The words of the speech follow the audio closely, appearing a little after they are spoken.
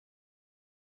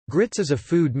Grits is a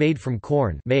food made from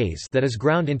corn maize that is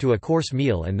ground into a coarse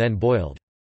meal and then boiled.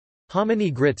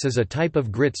 Hominy grits is a type of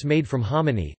grits made from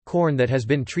hominy, corn that has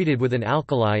been treated with an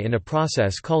alkali in a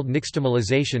process called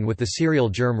nixtamalization with the cereal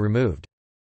germ removed.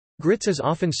 Grits is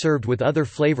often served with other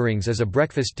flavorings as a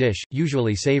breakfast dish,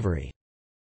 usually savory.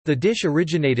 The dish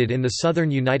originated in the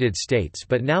southern United States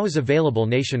but now is available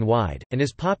nationwide, and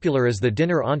is popular as the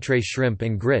dinner entree shrimp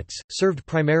and grits, served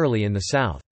primarily in the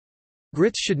South.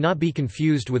 Grits should not be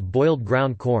confused with boiled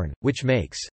ground corn, which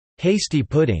makes hasty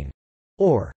pudding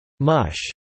or mush,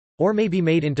 or may be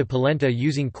made into polenta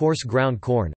using coarse ground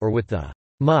corn, or with the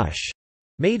mush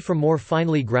made from more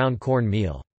finely ground corn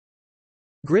meal.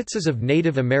 Grits is of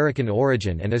Native American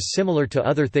origin and is similar to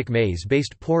other thick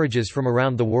maize-based porridges from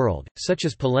around the world, such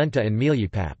as polenta and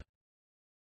mealypap.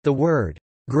 The word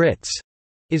grits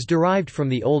is derived from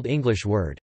the Old English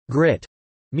word grit,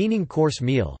 meaning coarse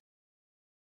meal.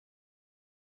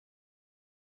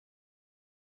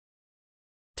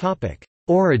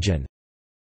 Origin.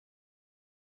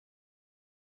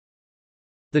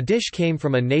 The dish came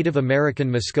from a Native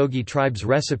American Muskogee tribe's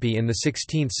recipe in the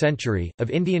 16th century, of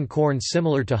Indian corn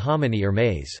similar to hominy or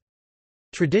maize.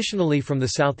 Traditionally from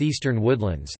the southeastern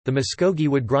woodlands, the Muskogee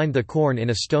would grind the corn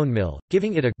in a stone mill,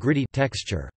 giving it a gritty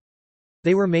texture.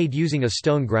 They were made using a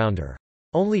stone grounder.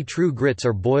 Only true grits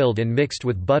are boiled and mixed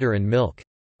with butter and milk.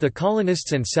 The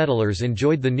colonists and settlers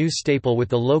enjoyed the new staple with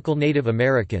the local Native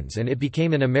Americans and it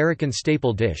became an American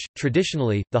staple dish.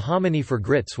 Traditionally, the hominy for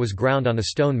grits was ground on a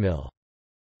stone mill.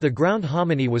 The ground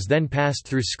hominy was then passed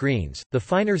through screens, the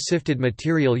finer sifted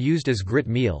material used as grit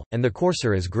meal, and the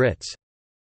coarser as grits.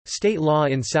 State law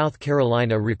in South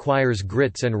Carolina requires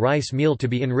grits and rice meal to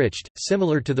be enriched,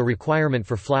 similar to the requirement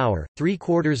for flour.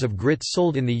 3/4 of grits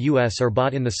sold in the U.S. are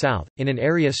bought in the South, in an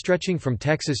area stretching from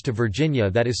Texas to Virginia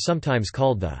that is sometimes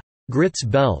called the Grits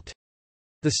Belt.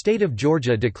 The state of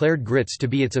Georgia declared grits to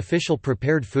be its official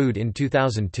prepared food in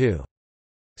 2002.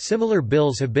 Similar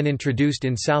bills have been introduced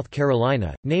in South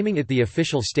Carolina, naming it the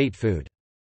official state food.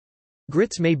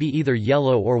 Grits may be either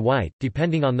yellow or white,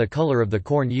 depending on the color of the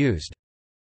corn used.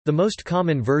 The most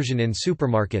common version in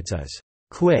supermarkets is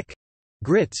quick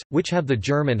grits, which have the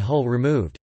germ and hull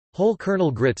removed. Whole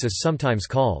kernel grits is sometimes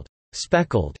called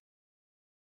speckled.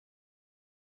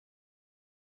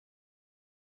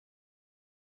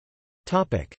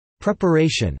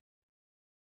 Preparation.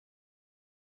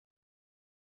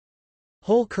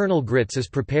 Whole kernel grits is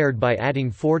prepared by adding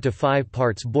 4 to 5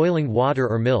 parts boiling water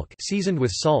or milk seasoned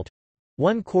with salt,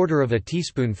 1/4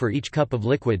 teaspoon for each cup of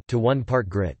liquid, to 1 part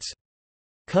grits.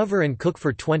 Cover and cook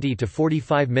for 20 to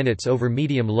 45 minutes over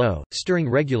medium-low, stirring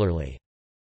regularly.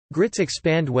 Grits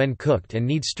expand when cooked and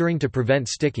need stirring to prevent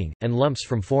sticking, and lumps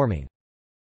from forming.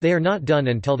 They are not done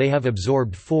until they have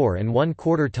absorbed 4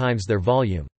 1/4 times their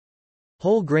volume.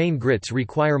 Whole grain grits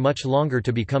require much longer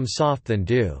to become soft than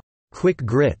do quick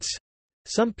grits.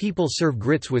 Some people serve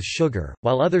grits with sugar,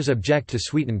 while others object to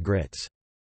sweetened grits.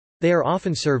 They are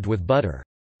often served with butter.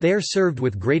 They are served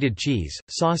with grated cheese,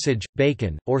 sausage,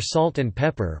 bacon, or salt and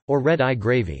pepper, or red-eye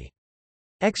gravy.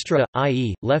 Extra,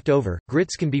 i.e., leftover,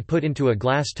 grits can be put into a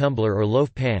glass tumbler or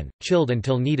loaf pan, chilled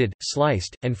until needed,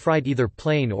 sliced, and fried either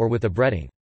plain or with a breading.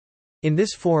 In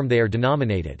this form they are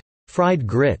denominated fried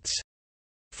grits,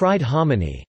 fried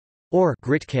hominy, or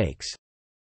grit cakes.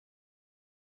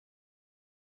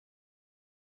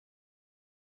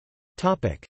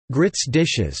 Grits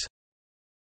dishes.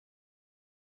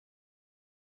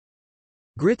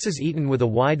 Grits is eaten with a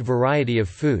wide variety of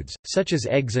foods, such as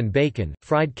eggs and bacon,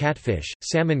 fried catfish,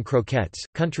 salmon croquettes,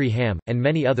 country ham, and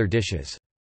many other dishes.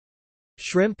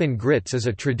 Shrimp and grits is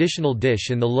a traditional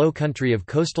dish in the Low Country of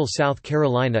coastal South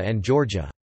Carolina and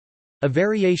Georgia. A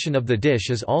variation of the dish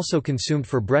is also consumed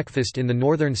for breakfast in the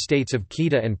northern states of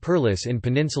Kedah and Perlis in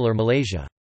peninsular Malaysia.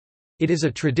 It is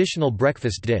a traditional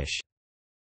breakfast dish.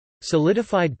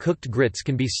 Solidified cooked grits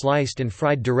can be sliced and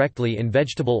fried directly in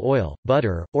vegetable oil,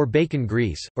 butter, or bacon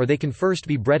grease, or they can first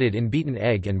be breaded in beaten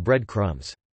egg and bread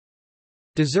crumbs.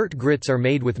 Dessert grits are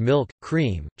made with milk,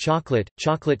 cream, chocolate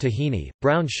tahini,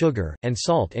 brown sugar, and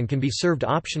salt and can be served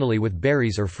optionally with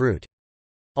berries or fruit.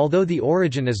 Although the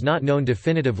origin is not known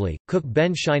definitively, cook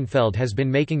Ben Scheinfeld has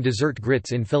been making dessert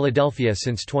grits in Philadelphia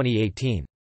since 2018.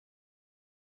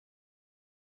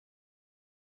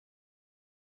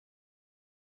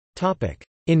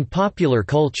 In popular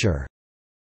culture.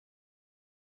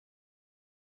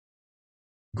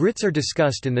 Grits are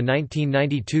discussed in the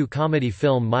 1992 comedy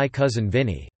film My Cousin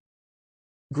Vinny.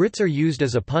 Grits are used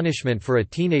as a punishment for a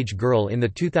teenage girl in the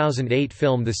 2008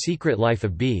 film The Secret Life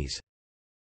of Bees.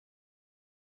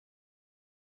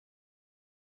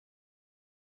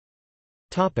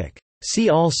 See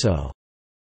also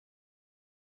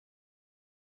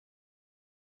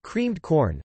Creamed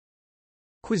corn.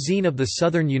 Cuisine of the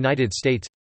Southern United States.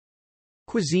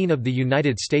 Cuisine of the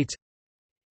United States.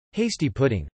 Hasty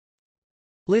pudding.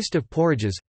 List of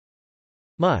porridges.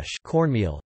 Mush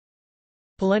cornmeal.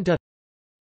 Polenta.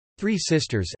 Three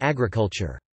Sisters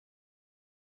agriculture.